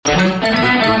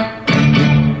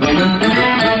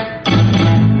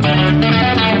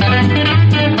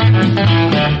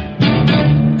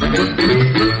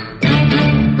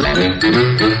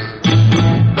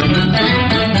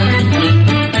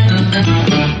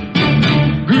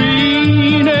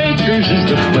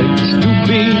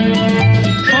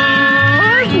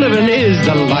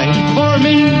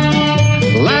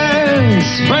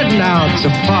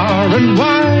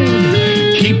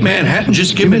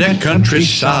just give me that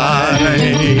countryside.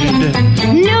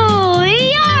 New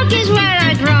York is where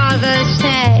I'd rather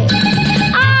stay.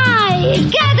 I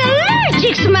get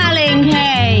allergic smelling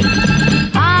hay.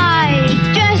 I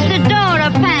just adore a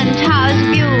penthouse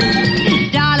view.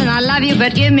 Darling, I love you,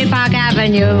 but give me Park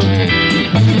Avenue.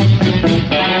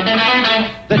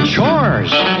 The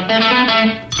chores.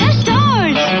 The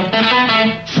stores.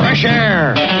 Fresh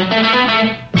air.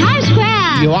 Times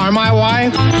Square. You are my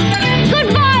wife.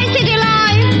 Goodbye, city life.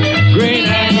 Green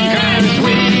acres,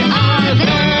 we are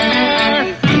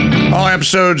there. All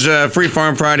episodes, Free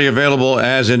Farm Friday, available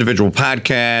as individual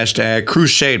podcast at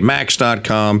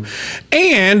crusademax.com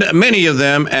and many of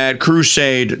them at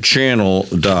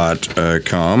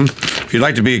crusadechannel.com. If you'd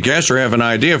like to be a guest or have an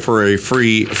idea for a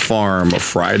Free Farm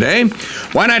Friday,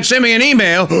 why not send me an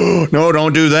email? No,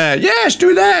 don't do that. Yes,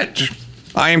 do that.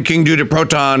 I am KingDude at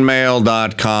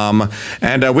protonmail.com.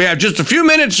 And we have just a few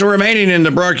minutes remaining in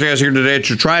the broadcast here today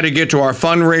to try to get to our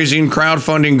fundraising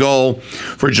crowdfunding goal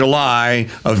for July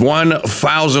of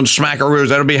 1,000 smackaroos.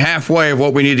 That'll be halfway of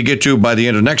what we need to get to by the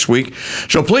end of next week.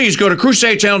 So please go to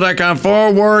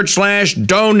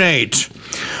crusadechannel.com/donate.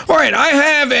 All right, I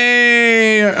have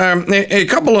a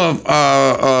couple of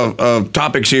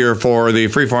topics here for the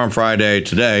Free Farm Friday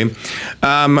today. We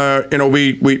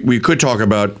could talk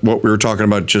about what we were talking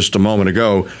about just a moment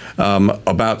ago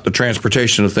about the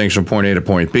transportation of things from point A to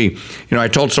point B. I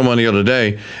told someone the other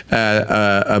day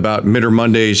about Midter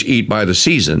Monday's Eat by the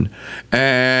Season,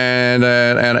 and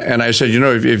I said,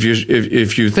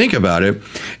 if you think about it,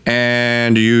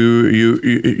 and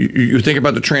you think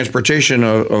about the transportation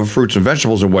of fruits and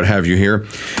vegetables and what have you here,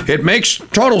 it makes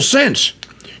total sense.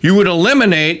 You would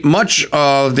eliminate much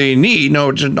of the need,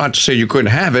 not to say you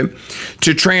couldn't have it,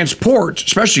 to transport,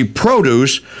 especially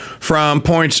produce, from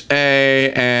points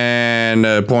A and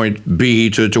point B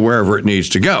to wherever it needs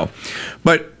to go.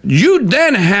 But you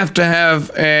then have to have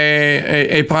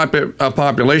a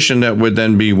population that would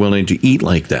then be willing to eat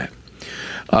like that.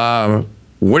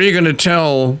 What are you going to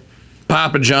tell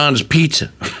Papa John's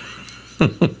Pizza?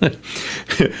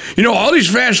 All these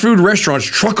fast food restaurants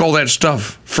truck all that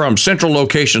stuff from central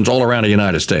locations all around the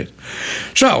United States.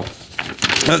 So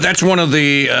that's one of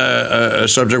the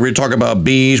subjects. We talk about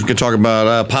bees, we can talk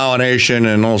about pollination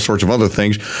and all sorts of other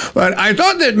things. But I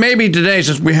thought that maybe today,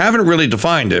 since we haven't really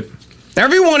defined it,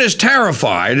 everyone is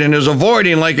terrified and is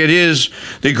avoiding, like it is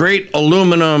the great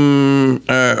aluminum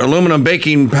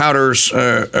baking powders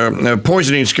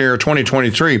poisoning scare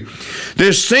 2023,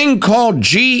 this thing called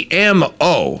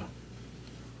GMO.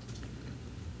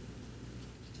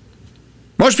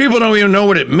 Most people don't even know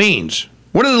what it means.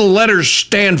 What do the letters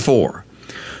stand for?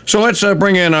 So let's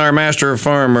bring in our master of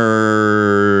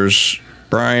farmers,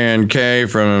 Brian Kay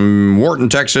from Wharton,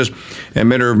 Texas,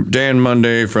 and Midter Dan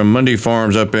Mundy from Mundy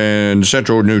Farms up in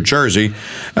central New Jersey.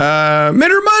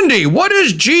 Midter Mundy, what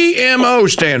does GMO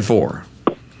stand for?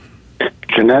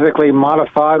 Genetically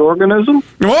modified organism?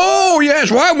 Oh, yes.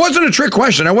 Well, it wasn't a trick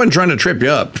question. I wasn't trying to trip you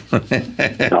up. No.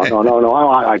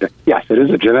 Yes, it is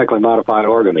a genetically modified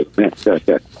organism. Yes.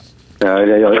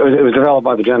 It was developed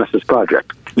by the Genesis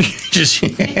Project.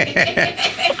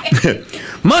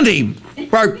 Monday,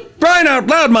 Brian out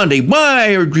loud, Monday.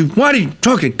 Why are you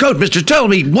talking? Coach, Mister, tell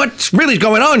me what's really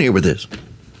going on here with this.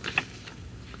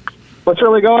 What's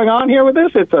really going on here with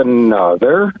this? It's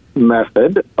another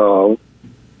method of,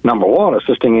 number one,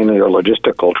 assisting in your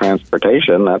logistical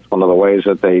transportation. That's one of the ways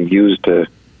that they've used to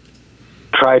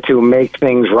try to make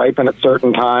things ripen at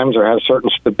certain times or have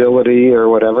certain stability or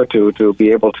whatever to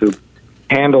be able to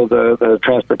handle the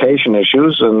transportation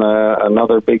issues. And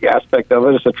another big aspect of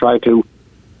it is to try to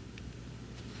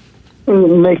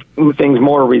make things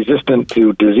more resistant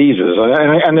to diseases.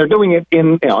 And they're doing it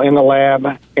in the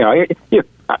lab.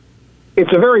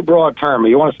 It's a very broad term.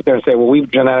 You want to sit there and say, well, we've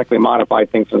genetically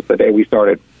modified things since the day we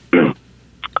started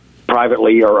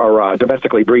privately or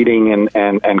domestically breeding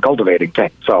and cultivating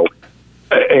things. So,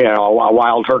 a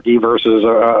wild turkey versus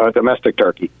a domestic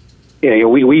turkey.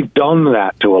 We've done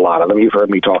that to a lot of them. You've heard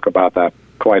me talk about that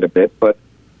quite a bit. But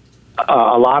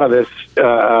a lot of this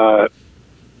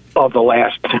of the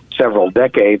last several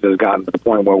decades has gotten to the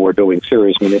point where we're doing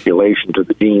serious manipulation to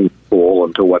the gene pool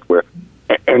and to what we're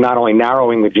not only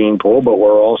narrowing the gene pool, but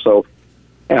we're also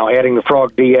adding the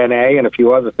frog DNA and a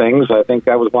few other things. I think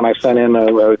that was when I sent in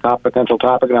a top potential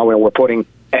topic. Now we're putting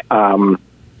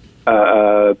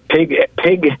pig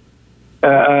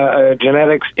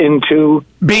genetics into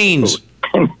beans,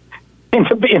 into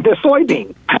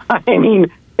soybeans. I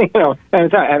mean,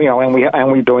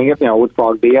 and we're doing it, with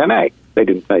frog DNA. They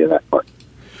didn't tell you that part.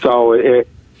 So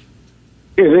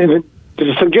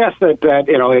to suggest that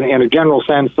in a general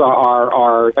sense,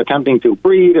 are attempting to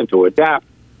breed and to adapt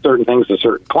certain things to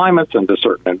certain climates and to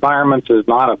certain environments is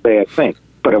not a bad thing.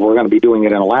 But if we're going to be doing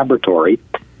it in a laboratory,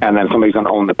 and then somebody's going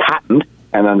to own the patent,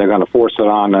 and then they're going to force it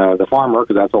on the farmer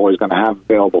because that's always going to have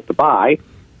available to buy,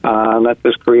 that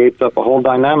just creates up a whole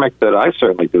dynamic that I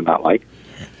certainly do not like.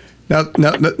 Now,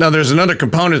 there's another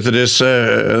component to this.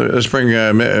 Let's bring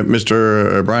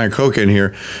Mr. Brian Koch in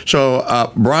here.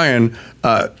 So, Brian,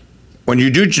 when you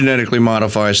do genetically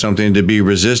modify something to be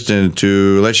resistant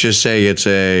to, let's just say it's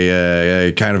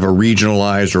a kind of a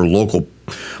regionalized or local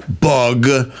bug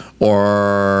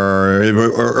or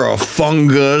a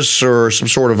fungus or some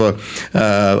sort of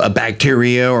a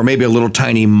bacteria or maybe a little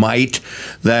tiny mite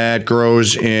that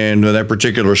grows in that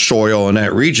particular soil in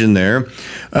that region there,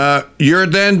 you're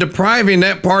then depriving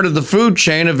that part of the food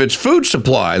chain of its food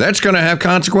supply. That's going to have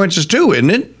consequences too,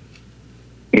 isn't it?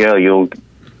 Yeah, you'll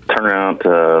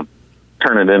turn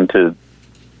it into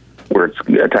where it's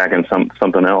attacking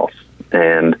something else,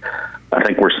 and I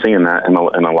think we're seeing that in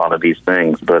a lot of these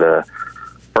things. But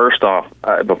first off,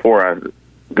 before I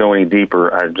go any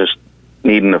deeper, I just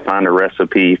needing to find a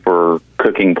recipe for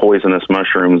cooking poisonous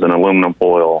mushrooms in aluminum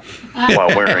foil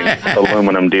while wearing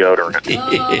aluminum deodorant. Oh,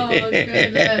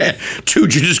 goodness.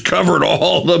 Dude, you just covered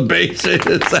all the bases.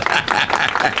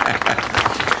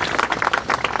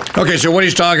 Okay, so what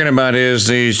he's talking about is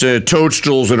these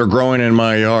toadstools that are growing in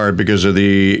my yard because of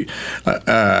the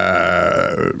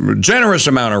generous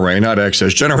amount of rain, not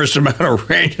excess, generous amount of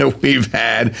rain that we've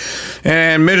had.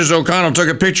 And Mrs. O'Connell took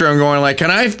a picture of him going like,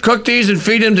 can I cook these and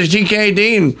feed them to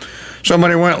TKD? And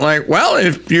somebody went like, well,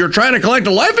 if you're trying to collect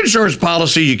a life insurance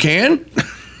policy, you can.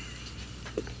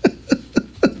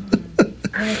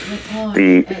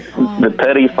 The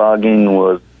pettifogging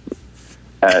was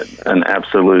at an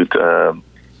absolute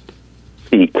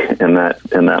peak in that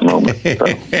moment. So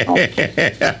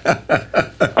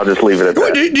I'll just leave it at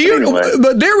that. Anyway.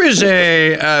 But there is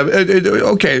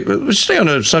okay, let's stay on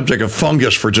the subject of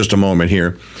fungus for just a moment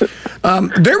here.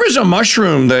 There is a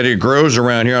mushroom that it grows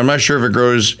around here. I'm not sure if it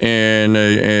grows in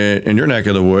your neck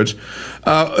of the woods.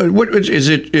 What is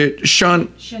it?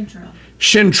 Chanterelle.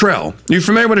 Chanterelle. You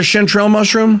familiar with a chanterelle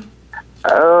mushroom?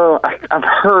 Oh, I've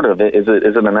heard of it. Is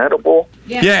it an edible?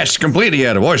 Yeah. Yes, completely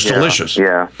edible. Oh, it's delicious.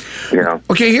 Yeah.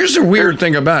 Okay, here's the weird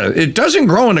thing about it. It doesn't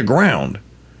grow in the ground.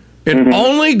 It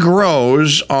only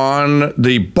grows on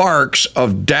the barks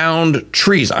of downed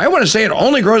trees. I want to say it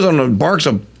only grows on the barks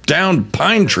of downed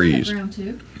pine trees. Ground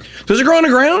too. Does it grow on the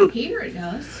ground? Here it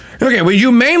does. Okay, well,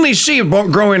 you mainly see it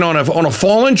growing on a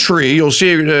fallen tree. You'll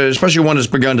see it, especially one that's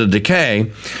begun to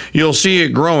decay. You'll see it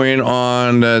growing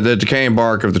on the decaying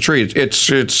bark of the tree.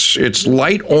 It's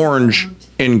light orange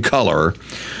in color,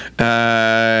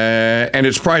 and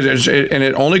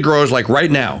it only grows like right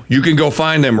now. You can go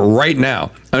find them right now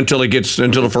until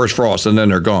the first frost, and then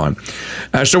they're gone.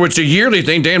 So it's a yearly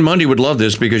thing. Dan Mundy would love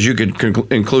this because you could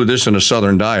include this in a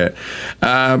Southern diet.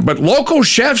 But local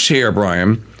chefs here,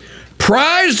 Brian,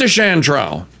 prize the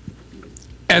chanterelle,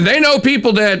 and they know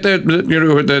people that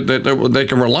they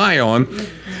can rely on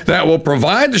that will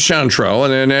provide the chanterelle.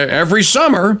 And then every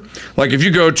summer, like if you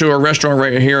go to a restaurant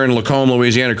right here in Lacombe,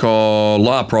 Louisiana called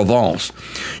La Provence,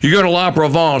 you go to La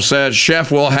Provence, that chef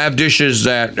will have dishes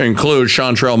that include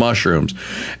chanterelle mushrooms.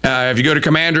 If you go to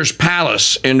Commander's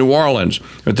Palace in New Orleans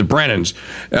at the Brennans,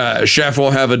 chef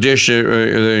will have a dish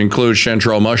that includes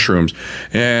chanterelle mushrooms.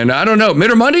 And I don't know,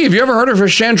 Mitter Monday, have you ever heard of a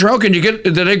chanterelle?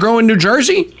 Do they grow in New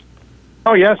Jersey?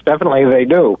 Oh, yes, definitely they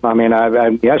do. I mean,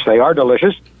 yes, they are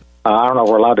delicious. I don't know if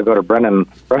we're allowed to go to Brennan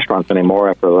restaurants anymore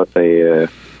after what they...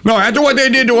 No, after what they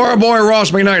did to our boy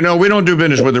Ross McKnight, no, we don't do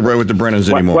business with the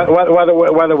Brennans anymore.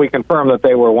 Whether we confirm that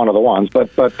they were one of the ones, but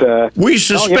we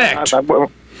suspect.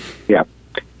 Yeah.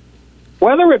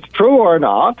 Whether it's true or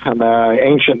not, and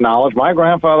ancient knowledge, my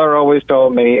grandfather always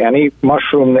told me any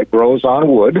mushroom that grows on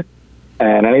wood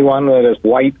and anyone that is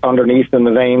white underneath in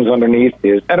the veins underneath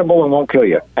is edible and won't kill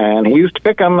you. And he used to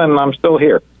pick them, and I'm still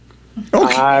here.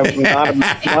 Okay. I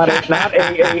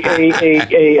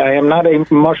am not a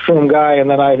mushroom guy, and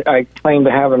then I claim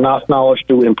to have enough knowledge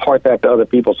to impart that to other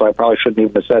people, so I probably shouldn't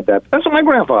even have said that. That's what my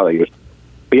grandfather used.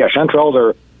 But yeah,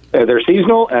 chanterelles they're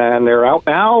seasonal, and they're out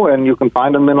now, and you can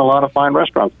find them in a lot of fine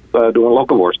restaurants doing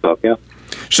locavore stuff, yeah.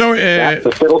 So that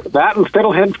and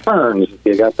fiddlehead ferns, if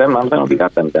you got them, I don't know if you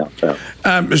got them down south.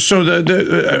 So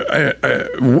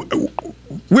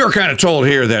we're kind of told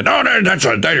here that,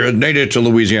 they're native to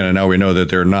Louisiana. Now we know that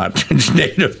they're not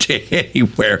native to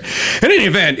anywhere. In any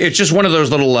event, it's just one of those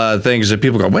little things that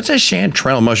people go, what's a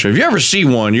chanterelle mushroom? If you ever see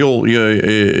one, you'll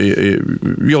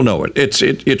know it.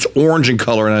 It's orange in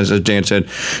color, and as Dan said,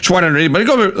 it's white underneath. But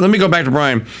let me go back to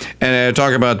Brian and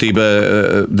talk about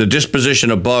the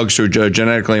disposition of bugs through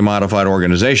genetically modified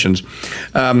organizations.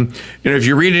 If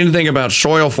you read anything about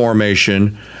soil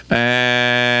formation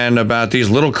and about these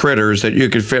little critters that you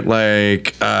could fit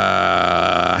like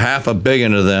half a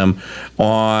billion of them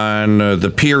on the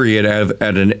period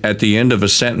at the end of a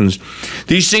sentence.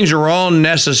 These things are all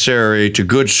necessary to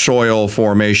good soil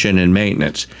formation and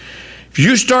maintenance. If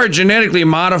you start genetically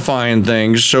modifying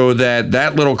things so that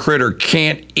that little critter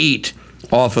can't eat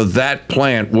off of that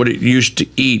plant what it used to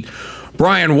eat,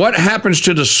 Brian, what happens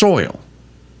to the soil?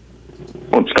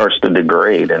 Well, it starts to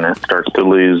degrade, and it starts to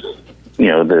lose,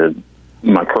 the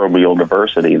microbial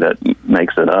diversity that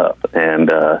makes it up, and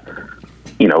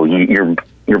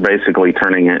you're basically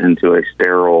turning it into a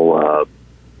sterile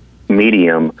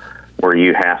medium where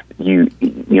you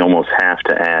almost have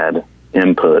to add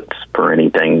inputs for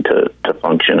anything to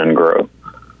function and grow,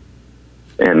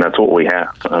 and that's what we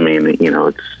have. I mean,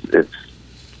 it's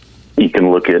you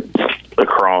can look at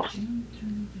across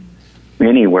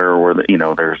anywhere where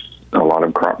there's a lot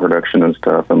of crop production and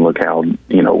stuff, and look how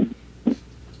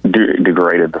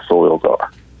degraded the soils are.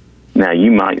 Now,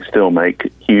 you might still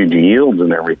make huge yields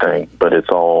and everything, but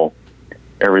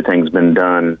everything's been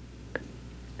done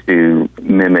to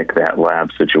mimic that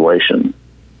lab situation.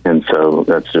 And so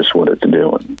that's just what it's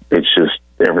doing. It's just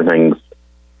everything's,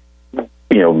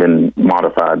 been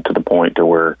modified to the point to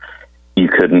where you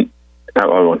couldn't, I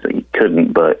won't say you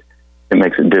couldn't, but it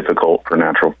makes it difficult for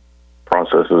natural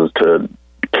processes to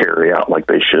carry out like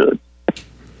they should.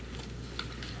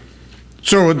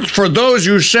 So for those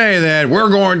who say that we're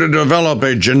going to develop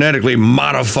a genetically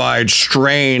modified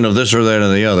strain of this or that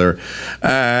or the other,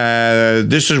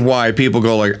 this is why people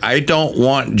go like, I don't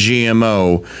want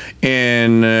GMO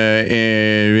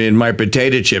in my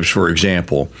potato chips, for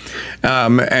example.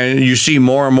 And you see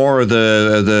more and more of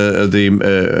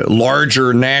the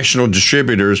larger national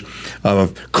distributors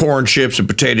of corn chips and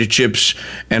potato chips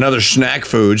and other snack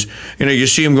foods. You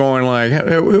see them going like,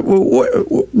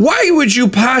 why would you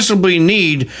possibly need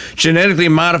genetically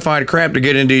modified crap to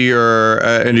get into your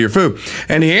food?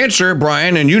 And the answer,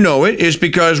 Brian, and you know it, is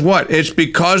because what? It's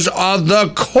because of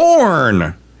the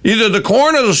corn. Either the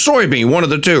corn or the soybean, one of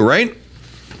the two, right?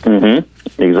 Mm-hmm.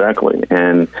 Exactly.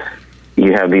 And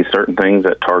you have these certain things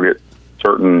that target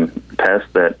certain pests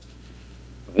that,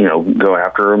 go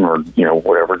after them or,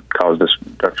 whatever cause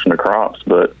destruction of crops.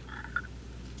 But,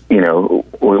 we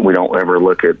don't ever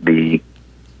look at the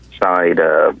side,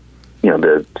 the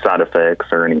side effects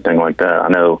or anything like that. I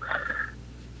know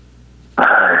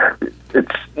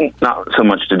it's not so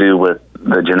much to do with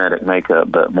the genetic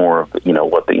makeup, but more of,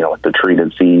 what like the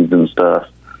treated seeds and stuff,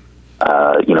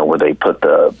 where they put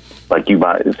you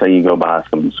go buy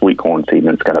some sweet corn seed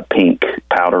and it's got a pink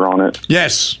powder on it.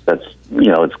 Yes. That's,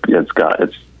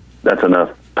 that's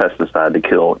enough pesticide to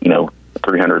kill,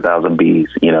 300,000 bees.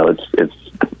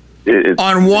 It's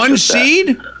on one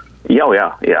seed?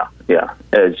 Yeah.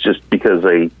 It's just because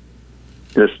they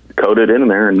just coat it in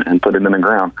there and put it in the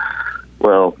ground.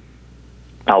 Well,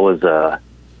 I was, this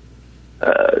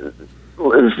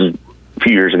is a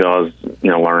few years ago, I was,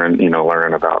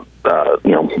 learning about,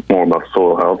 more about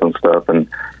soil health and stuff. And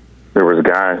there was a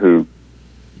guy who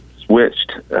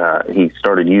switched, he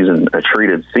started using a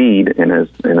treated seed in his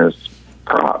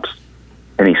crops,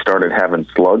 and he started having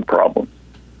slug problems.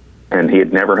 And he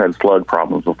had never had slug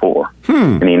problems before.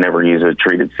 And he never used a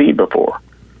treated seed before.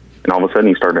 And all of a sudden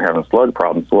he started having slug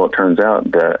problems. Well, it turns out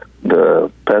that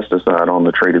the pesticide on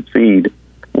the treated seed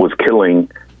was killing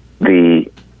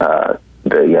the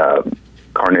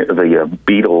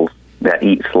beetles that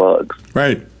eat slugs.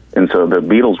 Right. And so the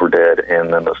beetles were dead,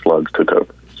 and then the slugs took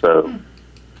over. So,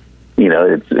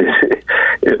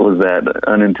 it was that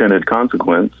unintended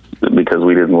consequence because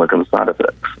we didn't look at the side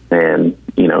effects. And,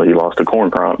 he lost a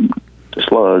corn crop to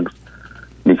slugs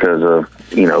because of,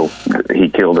 he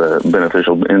killed a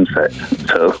beneficial insect.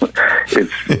 So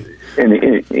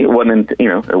it wasn't,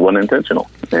 it wasn't intentional.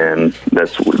 And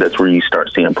that's where you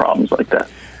start seeing problems like that.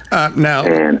 I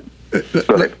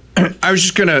was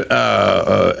just going to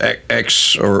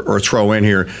throw in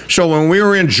here. So when we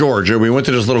were in Georgia, we went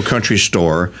to this little country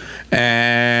store,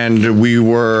 and we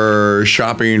were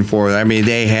shopping for,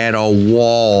 they had a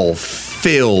wall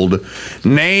filled.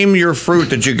 Name your fruit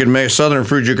that you can make, southern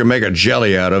fruit you can make a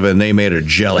jelly out of, and they made a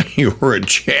jelly or a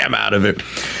jam out of it.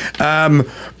 And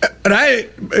I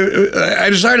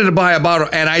decided to buy a bottle,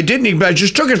 and I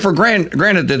just took it for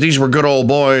granted that these were good old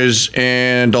boys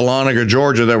in Dahlonega,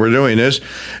 Georgia that were doing this,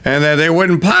 and that they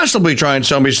wouldn't possibly try and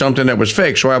sell me something that was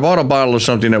fake. So I bought a bottle of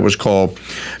something that was called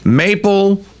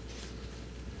maple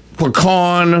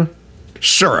pecan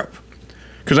syrup,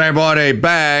 because I bought a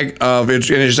bag of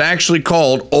it. It is actually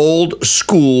called Old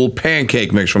School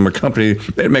Pancake Mix from a company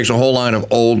that makes a whole line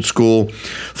of old school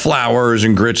flours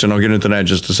and grits, and I'll get into that in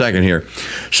just a second here.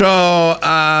 So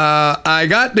I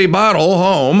got the bottle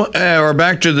home, or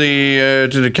back to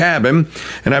the cabin,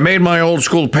 and I made my old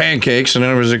school pancakes, and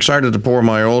I was excited to pour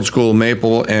my old school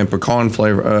maple and pecan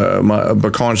flavor,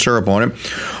 pecan syrup on it.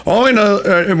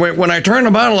 When I turned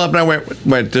the bottle up, and I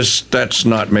went, that's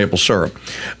not maple syrup,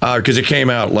 because it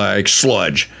came out like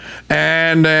sludge.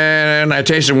 And then I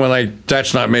tasted one like,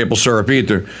 that's not maple syrup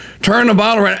either. Turn the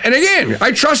bottle around, and again,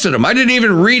 I trusted them. I didn't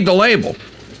even read the label.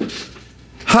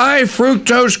 High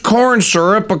fructose corn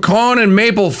syrup, pecan and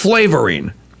maple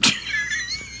flavoring.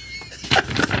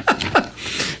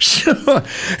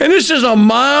 And this is a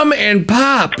mom and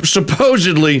pop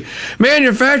supposedly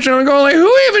manufacturer. I'm going like,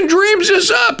 who even dreams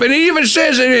this up? And he even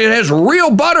says it has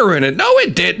real butter in it. No,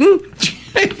 it didn't.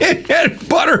 It had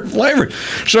butter flavor.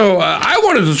 So I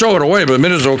wanted to throw it away, but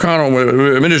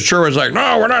Mrs. Chur was like,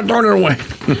 no, we're not throwing it away.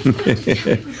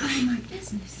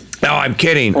 No, I'm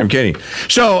kidding.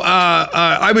 So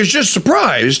I was just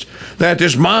surprised that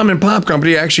this mom and pop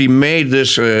company actually made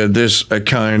this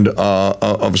kind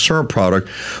of syrup product.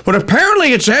 But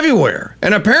apparently it's everywhere.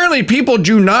 And apparently people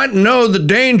do not know the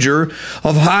danger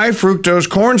of high fructose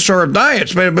corn syrup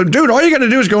diets. But dude, all you got to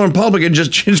do is go in public and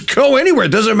just go anywhere.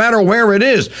 It doesn't matter where it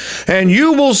is. And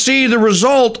you will see the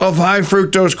result of high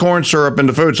fructose corn syrup in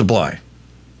the food supply.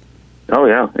 Oh,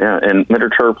 yeah. And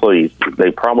literature, please.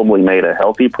 They probably made a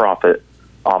healthy profit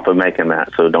off of making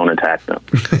that, so don't attack them.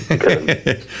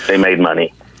 Because they made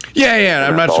money. Yeah,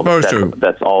 I'm not supposed to.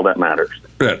 That's all that matters.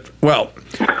 Well,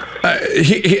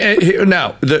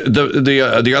 now,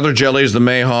 the other jellies, the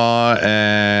Mayhaw,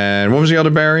 and what was the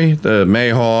other berry? The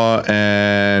Mayhaw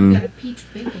and... Got a peach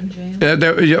bacon jam. There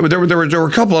were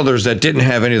a couple others that didn't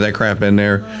have any of that crap in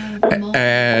there. We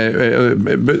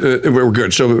were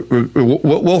good, so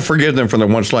we'll forgive them for the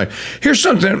one slide. Here's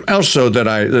something else, though, that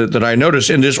I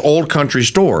noticed in this old country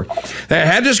store. They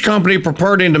had this company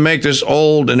purporting to make this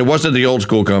old, and it wasn't the old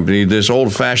school company, this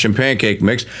old-fashioned pancake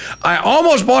mix. I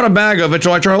almost bought a bag of it,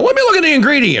 so I tried, let me look at the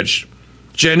ingredients.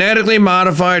 Genetically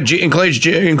modified, includes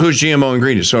GMO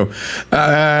ingredients. So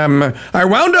I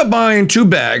wound up buying 2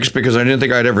 bags, because I didn't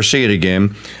think I'd ever see it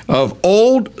again, of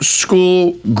old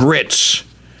school grits.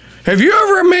 Have you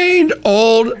ever made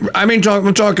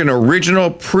I'm talking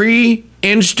original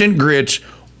pre-instant grits,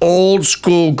 old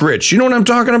school grits? You know what I'm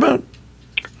talking about?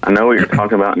 I know what you're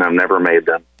talking about, and I've never made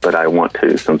them, but I want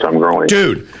to since I'm growing.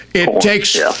 Dude, it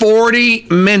takes 40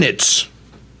 minutes.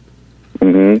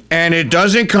 Mm-hmm. And it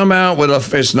doesn't come out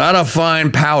it's not a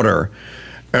fine powder.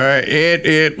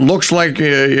 It looks like,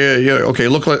 okay,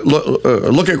 look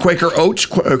at Quaker Oats,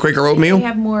 Quaker oatmeal. They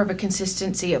have more of a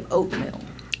consistency of oatmeal.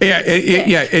 Yeah,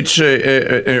 it's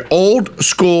an old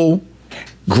school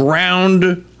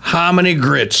ground hominy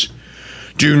grits.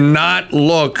 Do not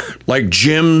look like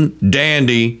Jim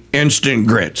Dandy instant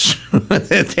grits.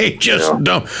 They just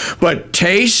don't. But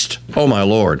taste, oh my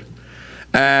Lord,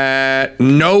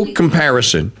 no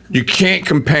comparison. You can't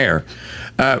compare.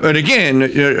 But again,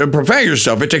 prepare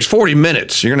yourself. It takes 40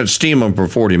 minutes. You're going to steam them for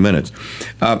 40 minutes.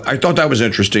 I thought that was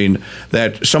interesting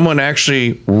that someone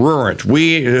actually ruined.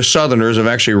 We Southerners have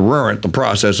actually ruined the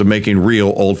process of making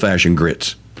real old-fashioned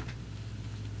grits.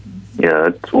 Yeah,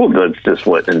 that's just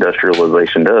what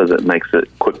industrialization does. It makes it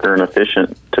quicker and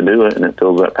efficient to do it, and it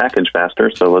fills that package faster,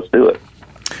 so let's do it.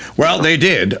 Well, they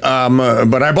did,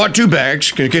 but I bought 2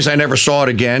 bags in case I never saw it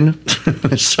again.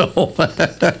 So,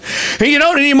 you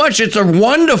don't need much. It's a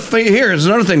 1 to 5. Here's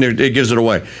another thing that gives it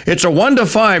away. It's a 1 to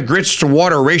 5 grits to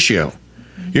water ratio.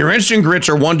 Your instant grits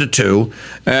are 1 to 2.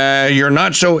 Your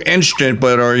not so instant,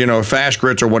 but fast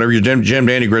grits or whatever, your Jim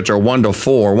Dandy grits are 1 to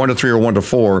 4, 1 to 3 or 1 to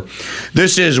 4.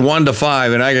 This is 1 to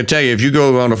 5, and I can tell you, if you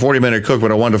go on a 40-minute cook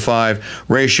with a 1 to 5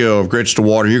 ratio of grits to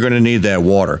water, you're going to need that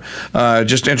water.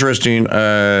 Just interesting to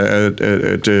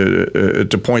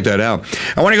point that out.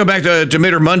 I want to go back to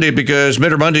Midter Monday, because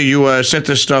Midter Monday, you sent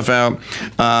this stuff out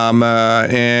in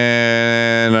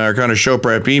our kind of show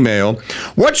prep email.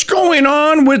 What's going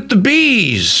on with the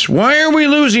bees? Why are we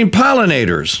losing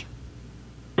pollinators?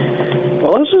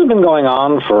 Well, this is has been going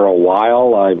on for a while. A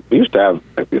lot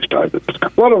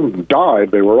of them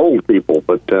died. They were old people,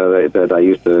 but that I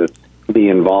used to be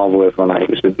involved with when I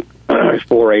used to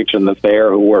 4-H in the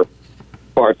fair, who were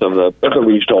parts of the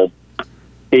regional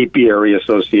apiary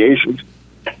associations.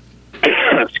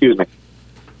 Excuse me.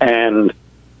 And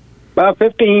about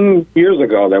 15 years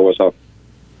ago, there was a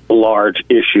large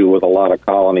issue with a lot of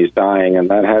colonies dying, and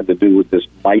that had to do with this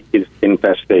mite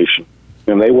infestation.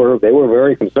 And they were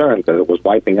very concerned that it was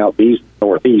wiping out bees in the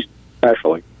Northeast,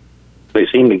 especially. They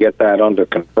seemed to get that under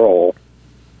control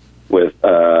with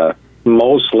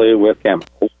mostly with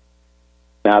chemicals.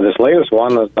 Now, this latest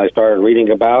one that I started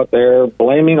reading about, they're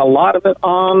blaming a lot of it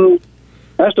on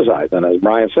pesticides. And as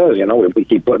Brian says, we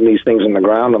keep putting these things in the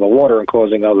ground and the water and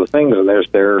causing other things. And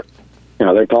they're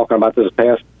talking about this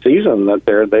past season that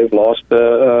they've lost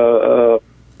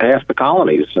half the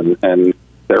colonies, and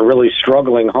they're really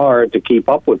struggling hard to keep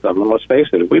up with them. And let's face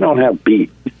it, we don't have bees.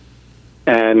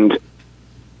 And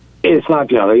it's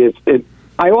not, I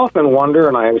often wonder,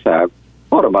 and I have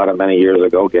thought about it many years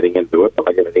ago, getting into it, but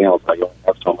like everything else, I only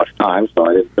have so much time, so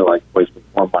I didn't feel like wasting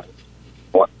more money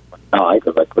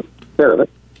because I couldn't take care of it,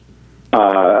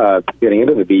 getting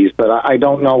into the bees. But I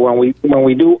don't know, when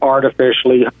we do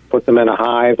artificially put them in a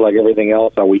hive like everything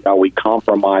else, are we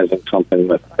compromising something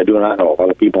that I do not know if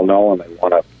other people know and they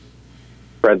want to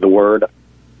spread the word,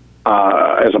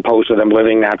 as opposed to them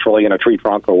living naturally in a tree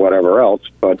trunk or whatever else.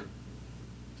 But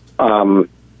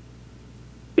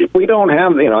if we don't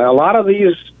have, a lot of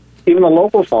these, even the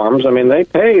local farms, they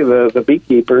pay the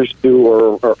beekeepers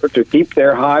to keep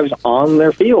their hives on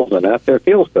their fields and at their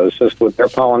fields to assist with their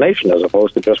pollination, as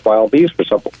opposed to just wild bees for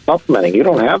supplementing. You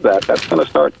don't have that. That's going to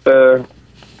start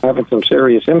having some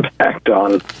serious impact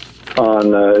on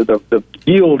the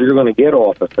yield you're going to get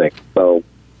off of things. So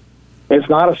it's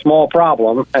not a small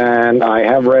problem, and I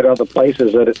have read other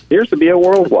places that it appears to be a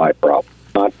worldwide problem,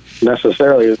 not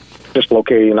necessarily just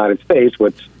located in the United States,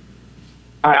 which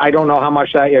I don't know how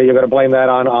much that you're going to blame that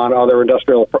on other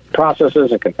industrial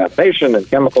processes and contamination and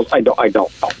chemicals. I don't know.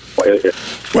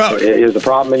 Well, is the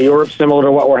problem in Europe similar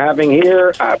to what we're having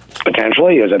here?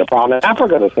 Potentially. Is it a problem in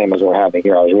Africa the same as we're having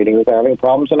here? I was reading that they're having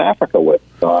problems in Africa with.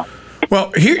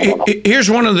 Well, here's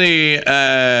one of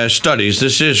the studies.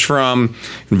 This is from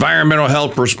Environmental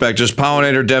Health Perspectives,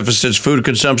 Pollinator Deficits, Food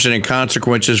Consumption, and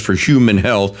Consequences for Human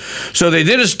Health. So they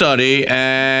did a study,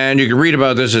 and you can read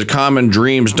about this at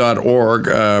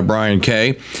commondreams.org, Brian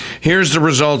K. Here's the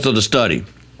results of the study.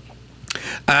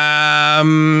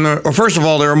 First of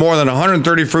all, there are more than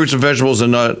 130 fruits and vegetables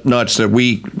and nuts that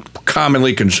we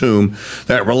commonly consume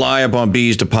that rely upon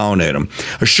bees to pollinate them.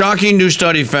 A shocking new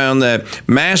study found that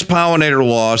mass pollinator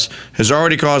loss has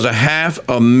already caused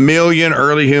 500,000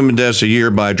 early human deaths a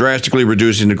year by drastically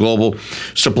reducing the global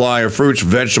supply of fruits,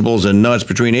 vegetables, and nuts.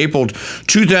 Between April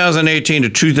 2018 to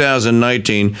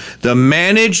 2019, the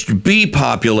managed bee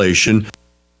population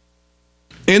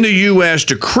in the U.S.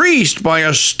 decreased by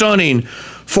a stunning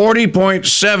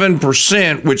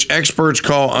 40.7%, which experts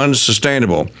call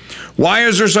unsustainable. Why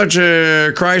is there such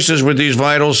a crisis with these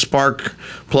vital spark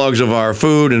plugs of our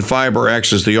food? And Fiber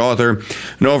X is the author.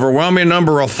 An overwhelming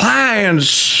number of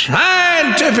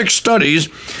scientific studies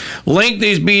link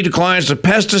these bee declines to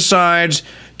pesticides,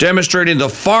 demonstrating the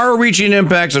far-reaching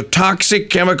impacts of toxic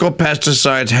chemical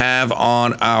pesticides have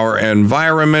on our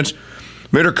environment.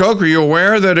 Mr. Koch, are you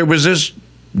aware that it was this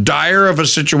dire of a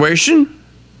situation?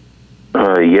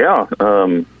 Yeah.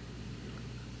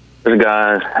 There's a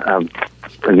guy,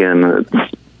 again,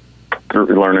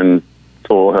 learning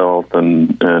soil health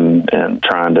and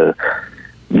trying to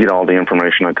get all the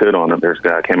information I could on it. There's a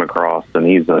guy I came across, and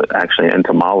he's actually an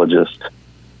entomologist,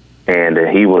 and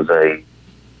he was I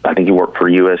think he worked for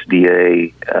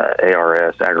USDA,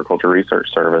 ARS, Agriculture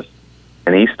Research Service,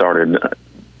 and he started,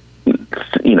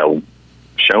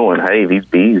 showing, hey, these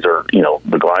bees are,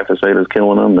 the glyphosate is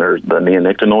killing them. There's the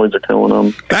neonicotinoids are killing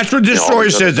them. That's what this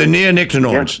story says, the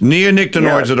neonicotinoids. Yeah.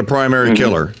 Neonicotinoids are the primary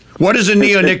killer. What is a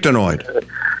neonicotinoid?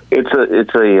 It's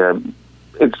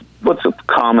what's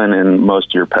common in most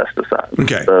of your pesticides.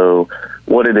 Okay. So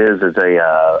what it is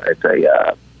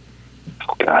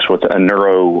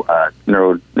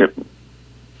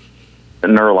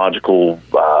neurological,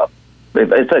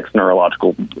 it affects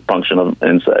neurological function of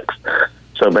insects.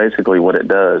 So basically what it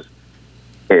does,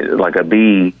 like a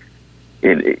bee,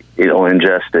 it'll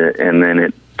ingest it, and then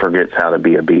it forgets how to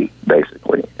be a bee,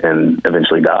 basically, and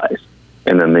eventually dies.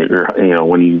 And then,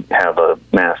 when you have a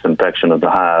mass infection of the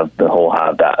hive, the whole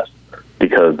hive dies.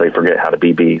 because they forget how to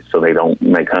be bees. So they don't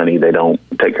make honey. They don't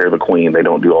take care of the queen. They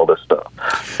don't do all this stuff.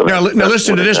 So Now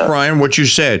listen to this, does. Brian, what you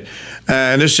said.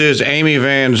 And this is Amy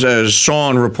Van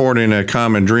Saun reporting at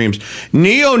Common Dreams.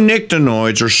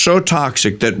 Neonicotinoids are so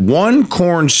toxic that one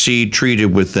corn seed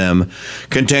treated with them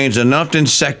contains enough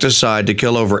insecticide to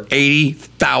kill over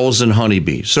 80,000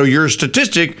 honeybees. So your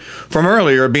statistic from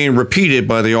earlier being repeated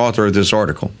by the author of this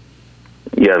article.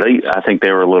 Yeah, I think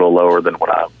they were a little lower than what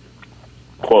I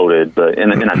quoted, but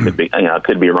and I could be, I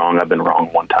could be wrong. I've been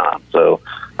wrong one time, so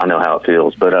I know how it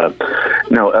feels. But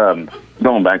no,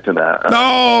 going back to that.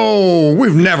 No,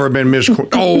 we've never been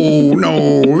misquoted. Oh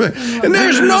no, and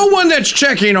there's no one that's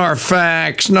checking our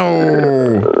facts.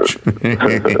 No.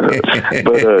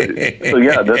 But so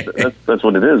yeah, that's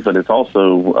what it is. But it's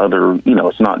also other.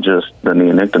 It's not just the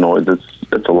neonicotinoids.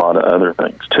 It's a lot of other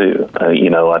things too.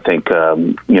 I think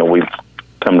we've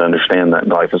come to understand that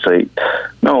glyphosate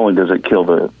not only does it kill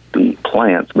the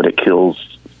plants, but it kills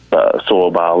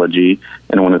soil biology,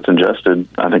 and when it's ingested,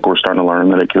 I think we're starting to learn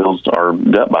that it kills our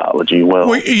gut biology.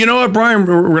 Well, you know what, Brian?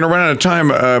 We're going to run out of time,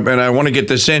 and I want to get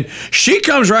this in. She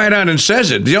comes right out and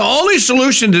says it. The only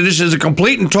solution to this is a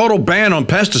complete and total ban on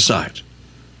pesticides.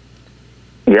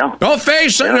 Yeah. Don't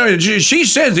face. Yeah. She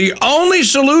says the only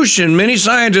solution, many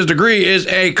scientists agree, is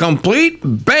a complete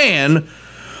ban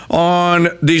on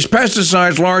these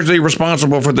pesticides largely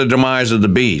responsible for the demise of the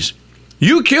bees.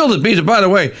 You kill the bees. And by the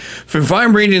way, if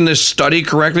I'm reading this study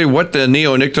correctly, what the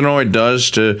neonicotinoid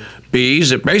does to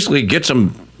bees, it basically gets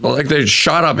them like they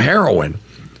shot up heroin.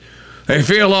 They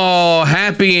feel all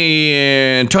happy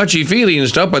and touchy-feely and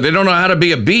stuff, but they don't know how to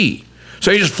be a bee.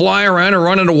 So they just fly around and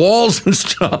run into walls and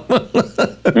stuff.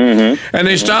 And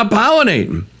they stop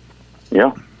pollinating.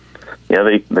 Yeah. Yeah,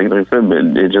 it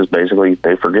just basically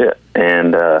they forget,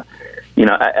 and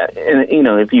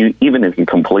if you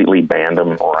completely banned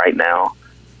them right now,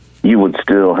 you would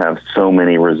still have so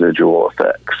many residual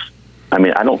effects. I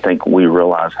mean, I don't think we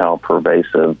realize how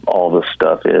pervasive all this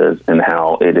stuff is and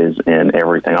how it is in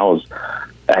everything. I was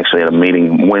actually at a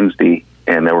meeting Wednesday,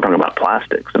 and they were talking about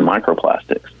plastics and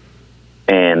microplastics,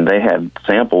 and they had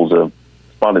samples of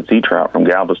spotted sea trout from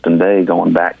Galveston Bay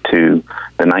going back to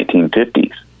the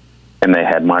 1950s. And they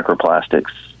had microplastics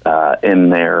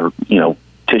in their,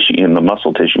 tissue, in the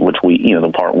muscle tissue, which we, the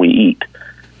part we eat.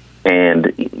 And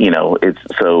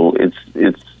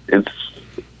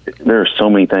there are so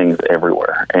many things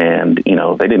everywhere. And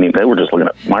they were just looking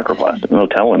at microplastics, no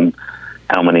telling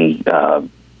how many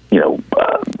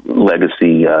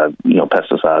legacy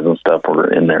pesticides and stuff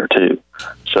were in there too.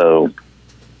 So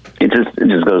it just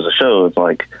goes to show it's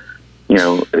like,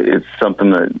 it's something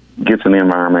that gets in the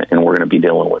environment, and we're going to be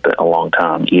dealing with it a long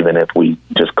time, even if we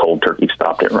just cold turkey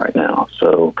stopped it right now.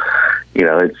 So,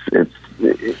 I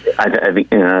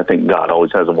think God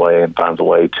always has a way and finds a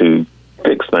way to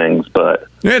fix things. But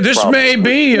yeah, this may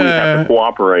be we have to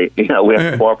cooperate. We have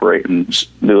to cooperate and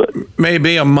do it. May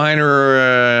be a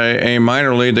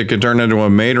minor league that could turn into a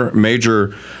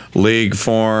major league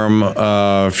form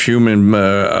of human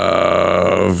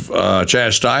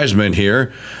chastisement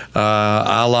here,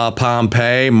 a la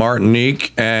Pompeii,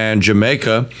 Martinique, and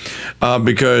Jamaica,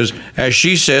 because as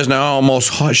she says now,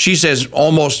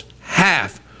 almost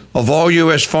half of all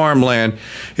U.S. farmland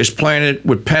is planted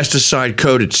with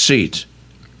pesticide-coated seeds.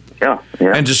 Yeah.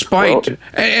 And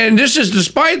and this is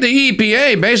despite the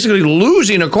EPA basically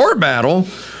losing a court battle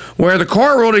where the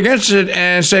court ruled against it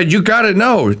and said, you got to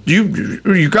know,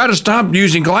 you got to stop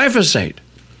using glyphosate.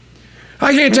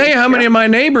 I can't tell you how many of my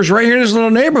neighbors right here in this little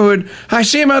neighborhood, I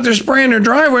see them out there spraying their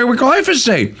driveway with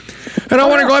glyphosate. And I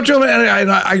want to go up to them,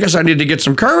 and I guess I need to get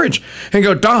some courage and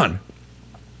go, Don,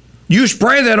 you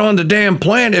spray that on the damn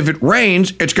plant. If it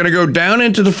rains, it's going to go down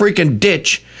into the freaking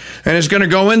ditch, and it's going to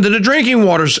go into the drinking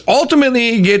water.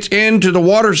 Ultimately, it gets into the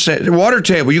water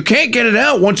table. You can't get it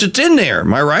out once it's in there.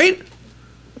 Am I right?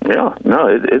 Yeah, no,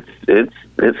 it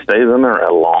stays in there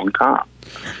a long time,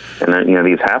 and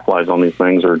these half-lives on these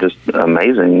things are just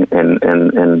amazing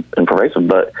and pervasive.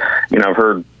 But I've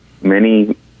heard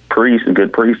many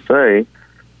good priests say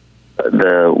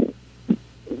the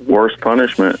worst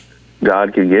punishment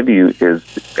God could give you is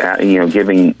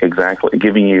giving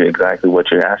you exactly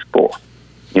what you ask for.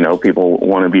 People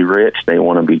want to be rich, they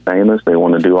want to be famous, they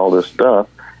want to do all this stuff,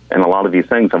 and a lot of these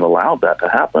things have allowed that to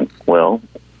happen. Well,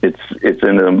 it's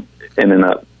ending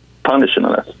up punishing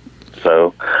us.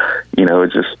 So,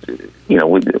 it's just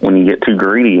when you get too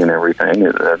greedy and everything,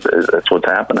 that's what's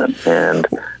happening. And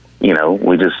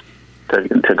we just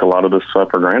take a lot of this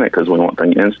stuff for granted because we want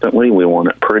things instantly, we want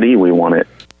it pretty, we want it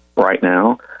right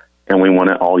now, and we want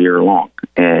it all year long.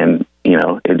 And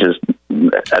it just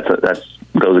that's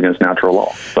goes against natural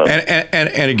law. So.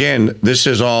 And again, this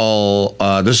is all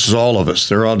of us.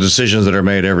 They're all decisions that are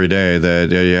made every day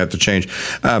that you have to change.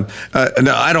 No,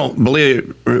 I don't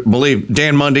believe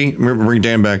Dan Mundy. Bring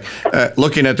Dan back.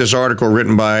 Looking at this article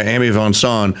written by Amy Von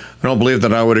Son, I don't believe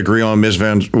that I would agree on Ms.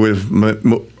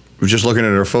 Just looking at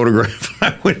her photograph,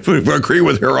 I would agree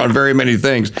with her on very many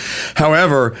things.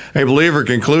 However, I believe her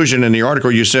conclusion in the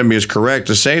article you sent me is correct.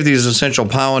 To save these essential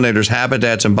pollinators'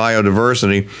 habitats and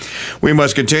biodiversity, we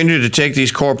must continue to take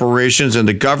these corporations and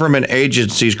the government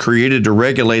agencies created to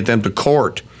regulate them to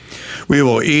court. We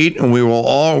will eat and we will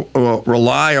all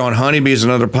rely on honeybees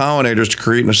and other pollinators to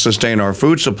create and sustain our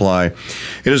food supply.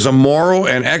 It is a moral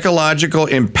and ecological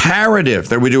imperative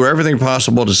that we do everything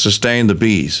possible to sustain the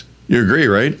bees. You agree,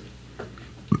 right?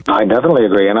 I definitely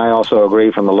agree, and I also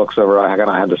agree from the looks of her. I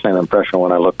had the same impression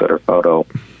when I looked at her photo.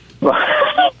 But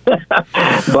I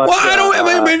don't.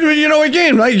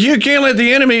 Again, like you can't let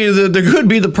the enemy, the good,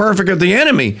 be the perfect of the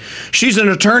enemy. She's an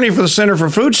attorney for the Center for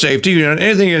Food Safety.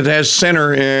 Anything that has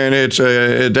center in its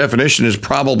definition is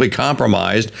probably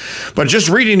compromised. But just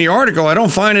reading the article, I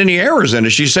don't find any errors in it.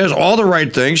 She says all the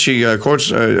right things. She quotes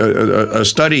a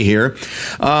study here,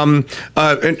 and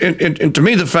to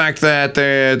me, the fact that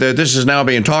this is now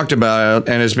being talked about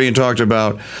and is being talked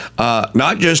about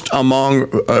not just among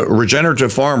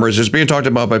regenerative farmers. It's being talked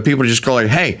about by people just going,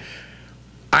 hey,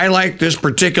 I like this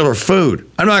particular food.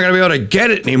 I'm not going to be able to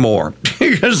get it anymore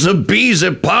because the bees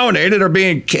that pollinate it are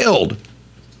being killed.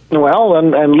 Well,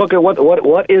 and look at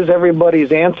what is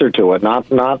everybody's answer to it,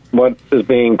 not what is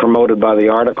being promoted by the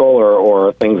article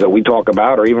or things that we talk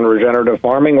about, or even regenerative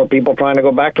farming or people trying to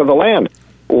go back to the land.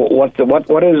 What is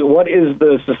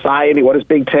the society, what is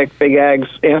big tech, big ag's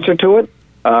answer to it?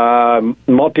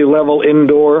 Multi-level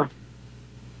indoor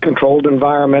controlled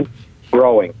environment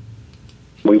growing.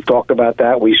 We've talked about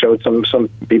that. We showed some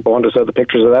people understood the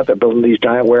pictures of that. They're building these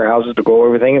giant warehouses to grow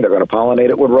everything, and they're going to pollinate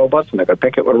it with robots, and they're going to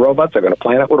pick it with robots. They're going to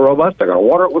plant it with robots. They're going to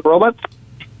water it with robots,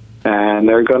 and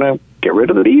they're going to get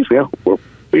rid of the bees.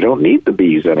 We don't need the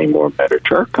bees anymore, Better.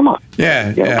 Come on.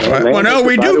 Yeah. Well, no,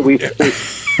 we do.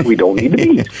 We don't need the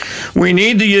bees. We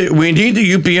need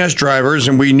the UPS drivers,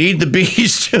 and we need the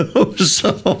bees too.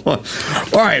 So, all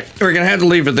right, we're gonna have to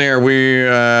leave it there. We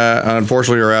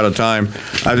unfortunately are out of time.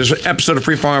 This episode of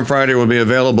Free Farm Friday will be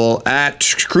available at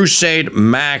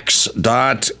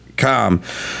crusademax.com.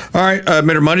 All right,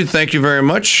 Mr. Money, thank you very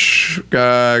much.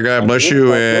 God bless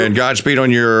you, and Godspeed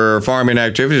on your farming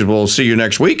activities. We'll see you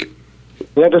next week.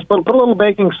 Yeah, just put a little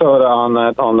baking soda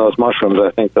on those mushrooms.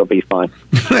 I think they'll be fine.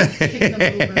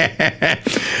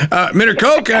 Mr.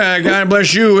 Coke, God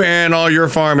bless you and all your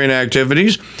farming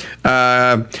activities.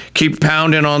 Keep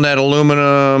pounding on that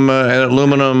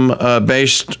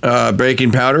aluminum-based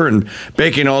baking powder and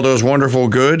baking all those wonderful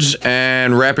goods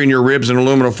and wrapping your ribs in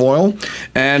aluminum foil.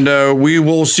 And we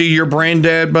will see your brain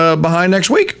dead behind next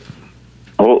week.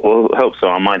 We'll hope so.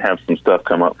 I might have some stuff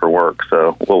come up for work,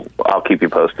 so I'll keep you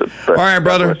posted. But all right,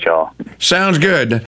 brother. Y'all. Sounds good.